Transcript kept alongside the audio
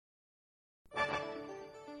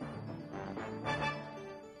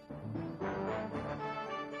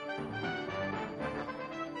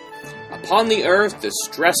Upon the earth the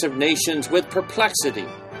stress of nations with perplexity,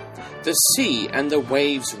 the sea and the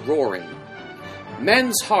waves roaring,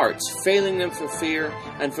 men's hearts failing them for fear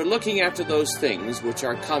and for looking after those things which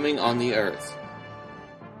are coming on the earth.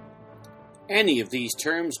 Any of these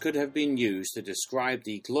terms could have been used to describe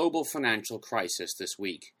the global financial crisis this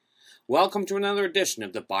week. Welcome to another edition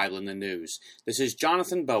of the Bible in the News. This is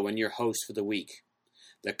Jonathan Bowen, your host for the week.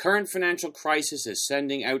 The current financial crisis is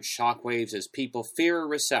sending out shockwaves as people fear a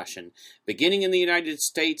recession, beginning in the United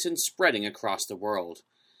States and spreading across the world.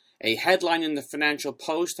 A headline in the Financial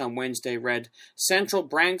Post on Wednesday read, "Central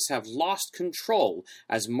banks have lost control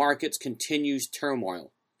as markets continues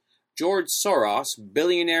turmoil." George Soros,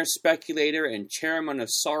 billionaire speculator and chairman of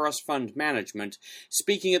Soros Fund Management,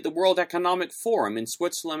 speaking at the World Economic Forum in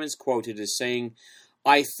Switzerland, is quoted as saying,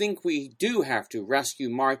 "I think we do have to rescue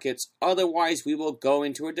markets, otherwise we will go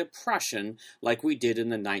into a depression like we did in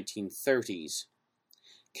the 1930s.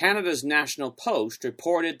 Canada's National Post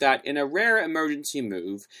reported that in a rare emergency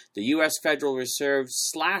move, the U.S. Federal Reserve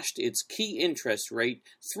slashed its key interest rate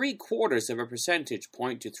 0.75 of a percentage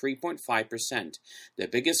point to 3.5%, the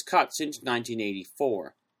biggest cut since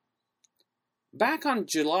 1984. Back on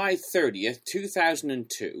July 30th,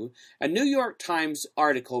 2002, a New York Times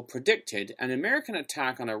article predicted an American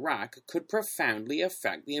attack on Iraq could profoundly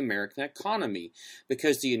affect the American economy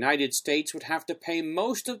because the United States would have to pay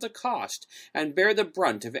most of the cost and bear the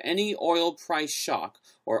brunt of any oil price shock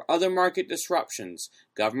or other market disruptions,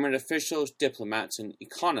 government officials, diplomats, and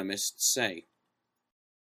economists say.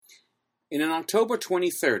 In an October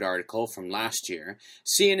 23rd article from last year,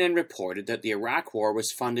 CNN reported that the Iraq War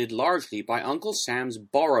was funded largely by Uncle Sam's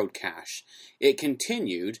borrowed cash. It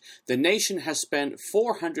continued, the nation has spent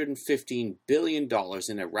 $415 billion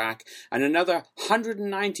in Iraq and another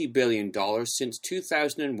 $190 billion since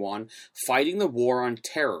 2001 fighting the war on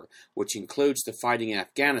terror, which includes the fighting in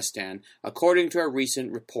Afghanistan, according to a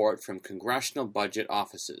recent report from congressional budget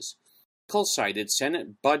offices. The article cited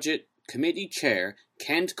Senate Budget Committee Chair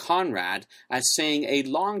Kent Conrad as saying a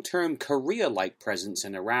long-term Korea-like presence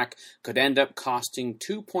in Iraq could end up costing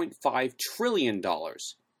 $2.5 trillion.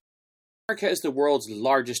 America is the world's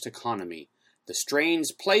largest economy. The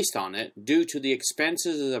strains placed on it due to the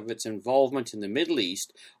expenses of its involvement in the Middle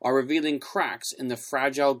East are revealing cracks in the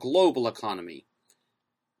fragile global economy.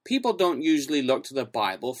 People don't usually look to the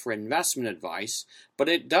Bible for investment advice, but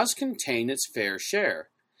it does contain its fair share.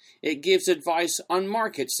 It gives advice on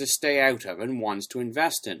markets to stay out of and ones to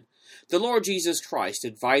invest in. The Lord Jesus Christ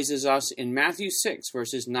advises us in Matthew 6,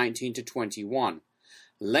 verses 19 to 21.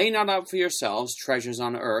 "Lay not up for yourselves treasures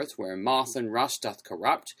on earth, where moth and rust doth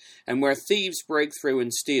corrupt, and where thieves break through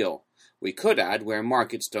and steal." We could add, where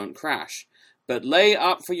markets don't crash. "But lay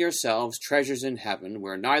up for yourselves treasures in heaven,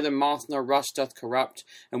 where neither moth nor rust doth corrupt,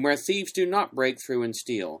 and where thieves do not break through and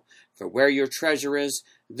steal. For where your treasure is,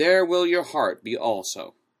 there will your heart be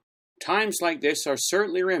also." Times like this are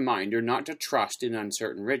certainly a reminder not to trust in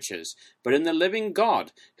uncertain riches, but in the living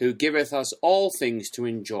God, who giveth us all things to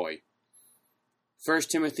enjoy. 1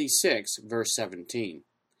 Timothy 6, verse 17.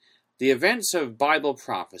 The events of Bible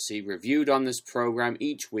prophecy reviewed on this program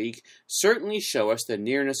each week certainly show us the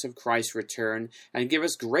nearness of Christ's return and give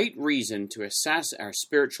us great reason to assess our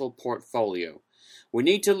spiritual portfolio. We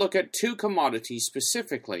need to look at two commodities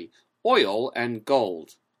specifically, oil and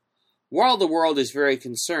gold. While the world is very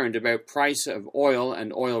concerned about price of oil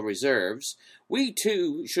and oil reserves, we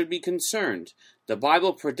too should be concerned. The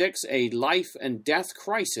Bible predicts a life and death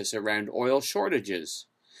crisis around oil shortages.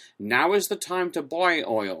 Now is the time to buy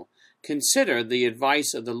oil. Consider the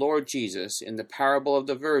advice of the Lord Jesus in the parable of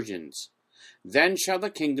the virgins. "Then shall the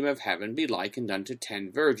kingdom of heaven be likened unto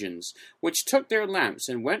 10 virgins, which took their lamps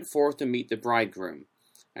and went forth to meet the bridegroom.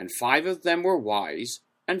 And 5 of them were wise,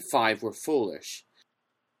 and 5 were foolish.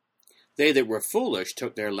 They that were foolish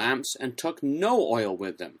took their lamps, and took no oil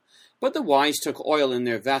with them. But the wise took oil in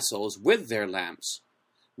their vessels with their lamps.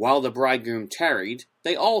 While the bridegroom tarried,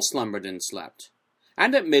 they all slumbered and slept.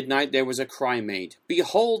 And at midnight there was a cry made,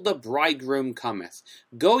 Behold, the bridegroom cometh.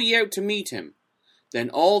 Go ye out to meet him. Then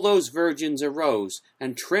all those virgins arose,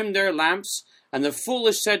 and trimmed their lamps. And the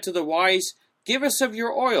foolish said to the wise, Give us of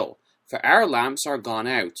your oil, for our lamps are gone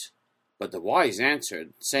out. But the wise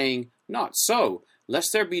answered, saying, Not so,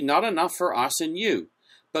 lest there be not enough for us and you.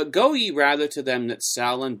 But go ye rather to them that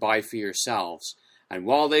sell, and buy for yourselves. And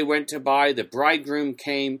while they went to buy, the bridegroom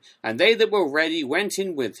came, and they that were ready went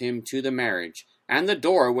in with him to the marriage, and the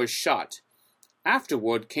door was shut.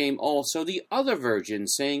 Afterward came also the other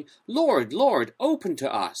virgins, saying, Lord, Lord, open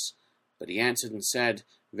to us. But he answered and said,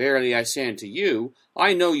 Verily I say unto you,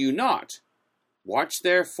 I know you not. Watch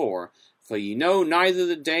therefore, for ye know neither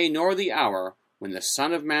the day nor the hour when the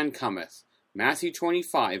Son of Man cometh. Matthew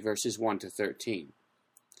 25, verses 1 to 13.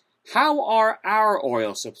 How are our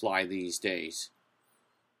oil supply these days?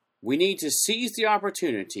 We need to seize the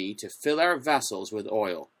opportunity to fill our vessels with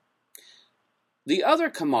oil. The other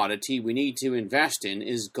commodity we need to invest in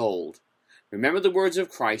is gold. Remember the words of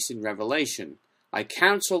Christ in Revelation. I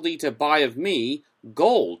counsel thee to buy of me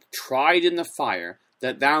gold tried in the fire,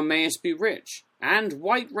 that thou mayest be rich, and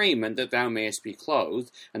white raiment, that thou mayest be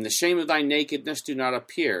clothed, and the shame of thy nakedness do not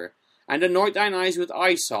appear, and anoint thine eyes with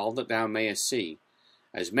eye salve, that thou mayest see.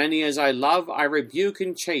 As many as I love, I rebuke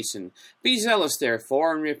and chasten. Be zealous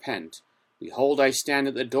therefore, and repent. Behold, I stand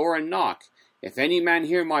at the door and knock. If any man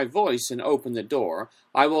hear my voice, and open the door,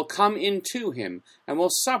 I will come in to him, and will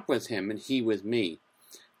sup with him, and he with me.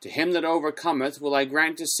 To him that overcometh will I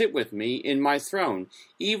grant to sit with me in my throne,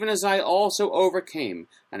 even as I also overcame,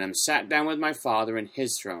 and am sat down with my Father in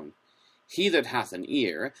his throne. He that hath an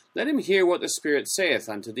ear, let him hear what the Spirit saith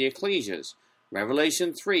unto the ecclesias.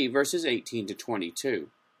 Revelation 3, verses 18 to 22.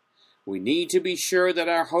 We need to be sure that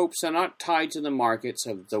our hopes are not tied to the markets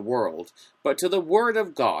of the world, but to the Word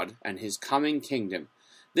of God and His coming kingdom.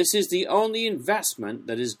 This is the only investment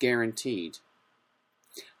that is guaranteed.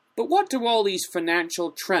 But what do all these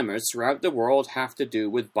financial tremors throughout the world have to do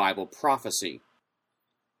with Bible prophecy?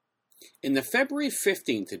 In the February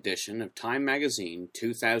 15th edition of Time magazine,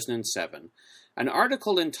 2007, an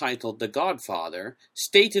article entitled The Godfather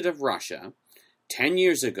stated of Russia, 10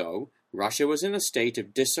 years ago, Russia was in a state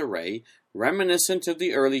of disarray reminiscent of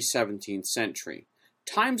the early 17th century.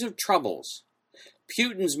 Times of troubles.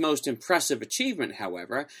 Putin's most impressive achievement,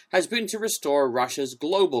 however, has been to restore Russia's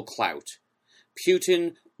global clout.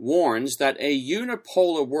 Putin warns that a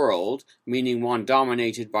unipolar world, meaning one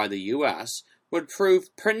dominated by the U.S., would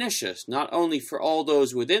prove pernicious not only for all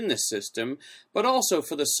those within the system, but also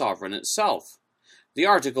for the sovereign itself. The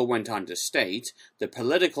article went on to state, the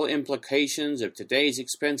political implications of today's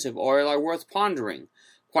expensive oil are worth pondering.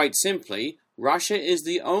 Quite simply, Russia is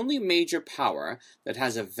the only major power that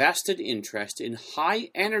has a vested interest in high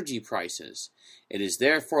energy prices. It is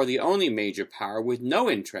therefore the only major power with no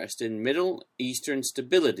interest in Middle Eastern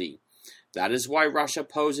stability. That is why Russia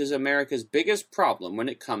poses America's biggest problem when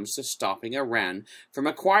it comes to stopping Iran from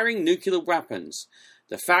acquiring nuclear weapons.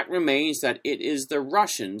 The fact remains that it is the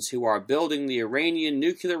Russians who are building the Iranian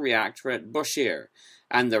nuclear reactor at Bushehr,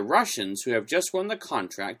 and the Russians who have just won the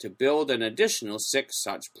contract to build an additional 6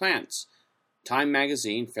 such plants. Time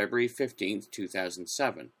magazine, February 15,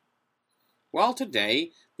 2007. Well,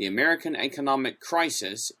 today, the American economic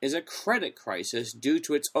crisis is a credit crisis due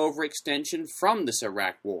to its overextension from this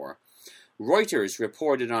Iraq war. Reuters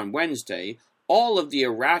reported on Wednesday all of the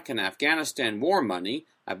Iraq and Afghanistan war money,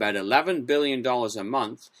 about $11 billion a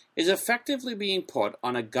month, is effectively being put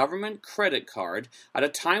on a government credit card at a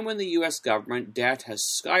time when the U.S. government debt has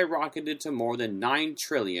skyrocketed to more than $9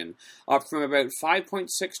 trillion, up from about $5.6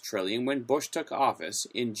 trillion when Bush took office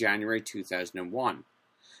in January 2001.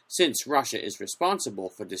 Since Russia is responsible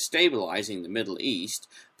for destabilizing the Middle East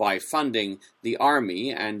by funding the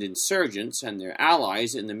army and insurgents and their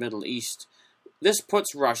allies in the Middle East, this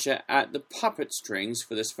puts Russia at the puppet strings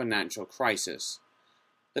for this financial crisis.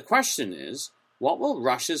 The question is, what will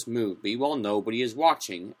Russia's move be while nobody is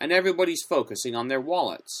watching and everybody's focusing on their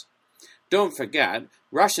wallets? Don't forget,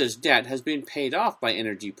 Russia's debt has been paid off by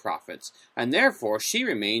energy profits, and therefore she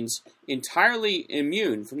remains entirely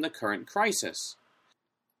immune from the current crisis.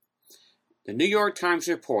 The New York Times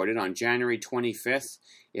reported on January 25th,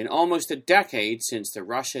 in almost a decade since the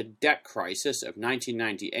Russia debt crisis of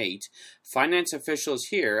 1998, finance officials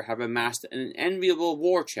here have amassed an enviable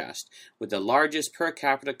war chest with the largest per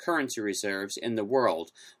capita currency reserves in the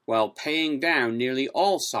world, while paying down nearly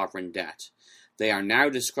all sovereign debt. They are now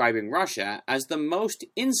describing Russia as the most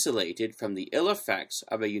insulated from the ill effects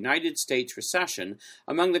of a United States recession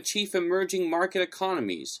among the chief emerging market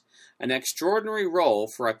economies, an extraordinary role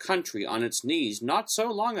for a country on its knees not so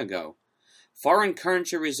long ago. Foreign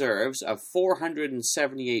currency reserves of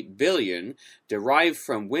 $478 billion derived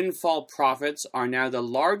from windfall profits are now the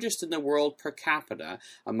largest in the world per capita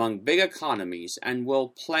among big economies and will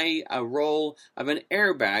play a role of an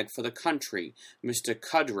airbag for the country, Mr.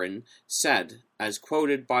 Kudrin said, as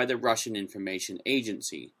quoted by the Russian Information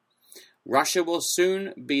Agency. Russia will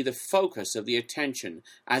soon be the focus of the attention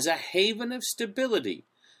as a haven of stability.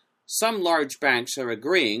 Some large banks are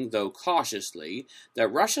agreeing, though cautiously, that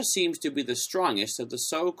Russia seems to be the strongest of the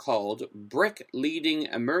so-called BRIC leading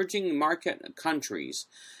emerging market countries,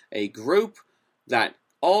 a group that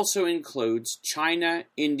also includes China,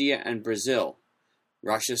 India, and Brazil.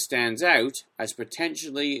 Russia stands out as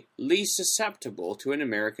potentially least susceptible to an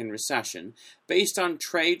American recession based on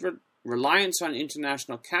trade reliance on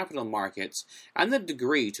international capital markets, and the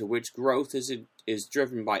degree to which growth is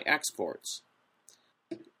driven by exports.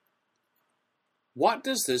 What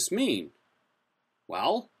does this mean?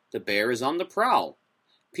 Well, the bear is on the prowl.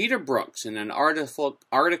 Peter Brooks, in an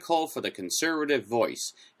article for the Conservative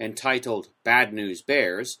Voice entitled Bad News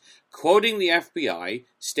Bears, quoting the FBI,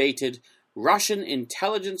 stated, Russian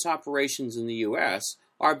intelligence operations in the U.S.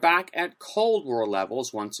 are back at Cold War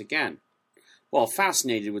levels once again. While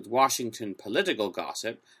fascinated with Washington political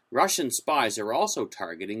gossip, Russian spies are also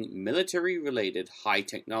targeting military-related high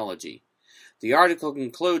technology. The article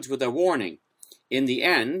concludes with a warning. In the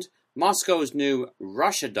end, Moscow's new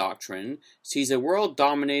Russia doctrine sees a world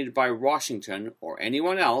dominated by Washington or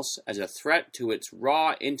anyone else as a threat to its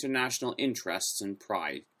raw international interests and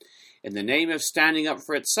pride. In the name of standing up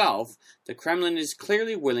for itself, the Kremlin is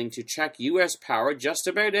clearly willing to check U.S. power just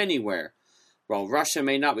about anywhere. While Russia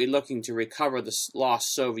may not be looking to recover the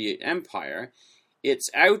lost Soviet empire, it's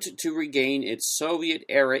out to regain its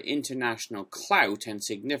Soviet-era international clout and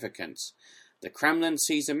significance. The Kremlin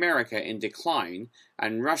sees America in decline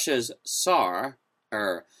and Russia's star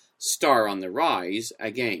on the rise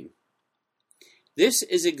again. This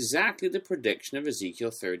is exactly the prediction of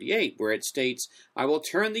Ezekiel 38, where it states, I will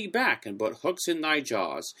turn thee back and put hooks in thy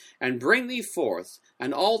jaws, and bring thee forth,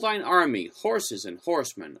 and all thine army, horses and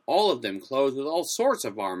horsemen, all of them clothed with all sorts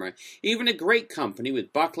of armor, even a great company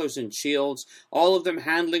with bucklers and shields, all of them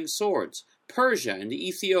handling swords, Persia and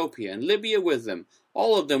Ethiopia and Libya with them,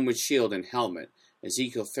 all of them with shield and helmet.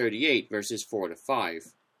 Ezekiel 38, verses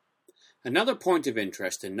 4-5. Another point of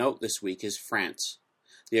interest to note this week is France.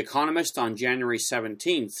 The Economist on January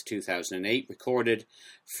 17, 2008 recorded,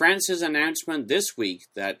 France's announcement this week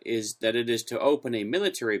that it is to open a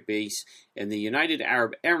military base in the United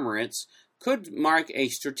Arab Emirates could mark a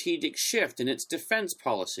strategic shift in its defense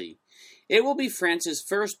policy. It will be France's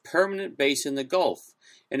first permanent base in the Gulf,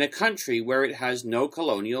 in a country where it has no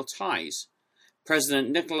colonial ties. President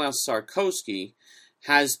Nicolas Sarkozy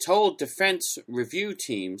has told defense review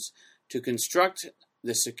teams to construct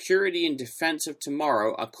the security and defense of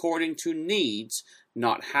tomorrow according to needs,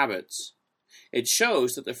 not habits. It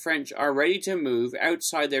shows that the French are ready to move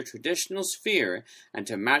outside their traditional sphere and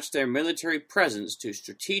to match their military presence to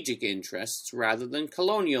strategic interests rather than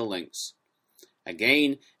colonial links.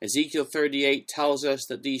 Again, Ezekiel 38 tells us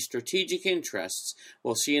that these strategic interests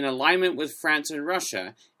will see an alignment with France and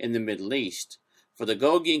Russia in the Middle East. For the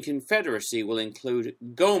Gogian Confederacy will include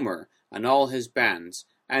Gomer and all his bands,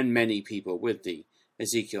 and many people with thee.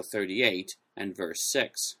 Ezekiel 38 and verse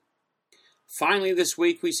 6. Finally this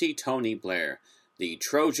week we see Tony Blair, the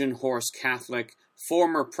Trojan horse Catholic,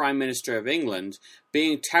 former Prime Minister of England,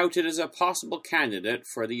 being touted as a possible candidate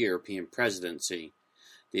for the European presidency.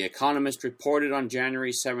 The Economist reported on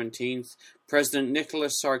January 17th, President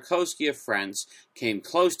Nicolas Sarkozy of France came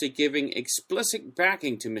close to giving explicit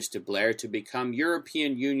backing to Mr. Blair to become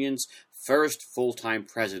European Union's first full-time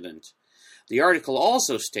president. The article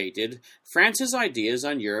also stated France's ideas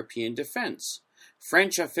on European defense.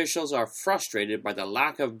 French officials are frustrated by the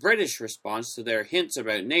lack of British response to their hints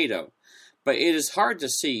about NATO, but it is hard to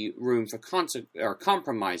see room for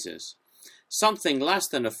compromises. Something less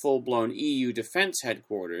than a full-blown EU defense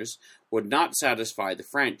headquarters would not satisfy the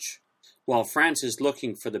French. While France is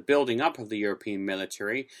looking for the building up of the European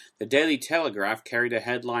military, the Daily Telegraph carried a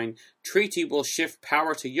headline, Treaty will shift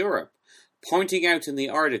power to Europe, pointing out in the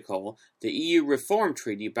article the EU reform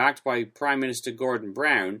treaty backed by Prime Minister Gordon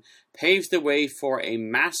Brown paves the way for a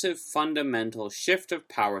massive fundamental shift of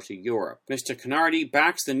power to Europe. Mr. Kennedy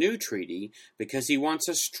backs the new treaty because he wants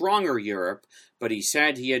a stronger Europe, but he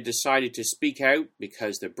said he had decided to speak out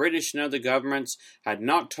because the British and other governments had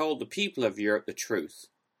not told the people of Europe the truth.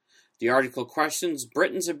 The article questions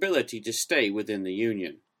Britain's ability to stay within the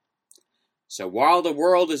Union. So while the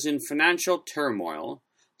world is in financial turmoil,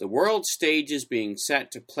 the world stage is being set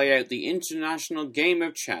to play out the international game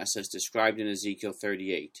of chess as described in Ezekiel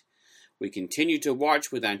 38. We continue to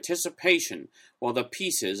watch with anticipation while the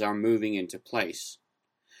pieces are moving into place.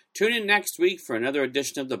 Tune in next week for another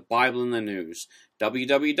edition of the Bible in the News,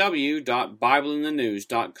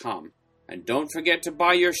 www.bibleinthenews.com. And don't forget to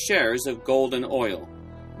buy your shares of gold and oil.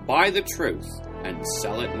 Buy the truth and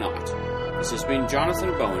sell it not. This has been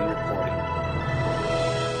Jonathan Bowen reporting.